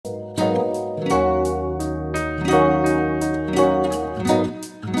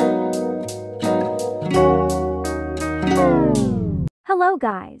Hello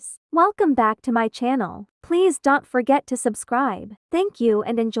guys, welcome back to my channel. Please don't forget to subscribe. Thank you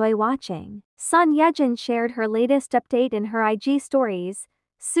and enjoy watching. Sonyejin shared her latest update in her IG stories.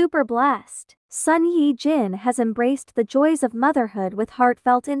 Super blessed. Sonyejin has embraced the joys of motherhood with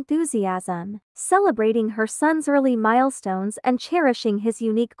heartfelt enthusiasm, celebrating her son's early milestones and cherishing his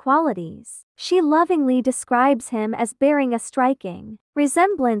unique qualities. She lovingly describes him as bearing a striking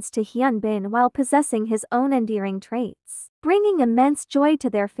resemblance to Hyunbin while possessing his own endearing traits, bringing immense joy to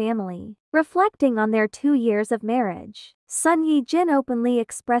their family. Reflecting on their 2 years of marriage, Sonyejin openly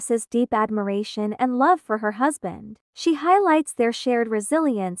expresses deep admiration and love for her husband. She highlights their shared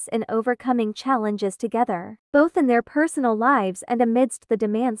resilience in overcoming challenges together, both in their personal lives and amidst the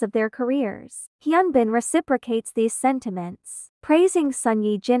demands of their careers. Hyunbin reciprocates these sentiments, praising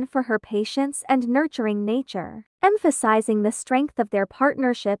Sonyejin for her patience and nurturing nature, emphasizing the strength of their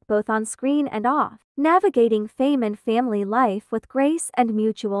partnership both on screen and off, navigating fame and family life with grace and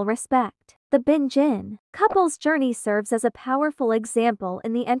mutual respect. The Bin-jin couple's journey serves as a powerful example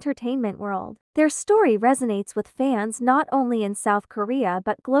in the entertainment world. Their story resonates with fans not only in South Korea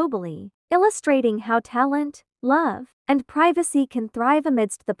but globally, illustrating how talent, love, and privacy can thrive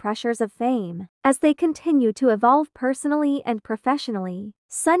amidst the pressures of fame. As they continue to evolve personally and professionally,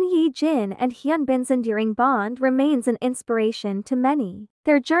 Sonyejin and Hyunbin's enduring bond remains an inspiration to many.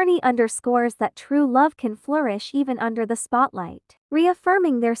 Their journey underscores that true love can flourish even under the spotlight,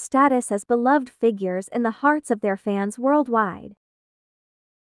 reaffirming their status as beloved figures in the hearts of their fans worldwide.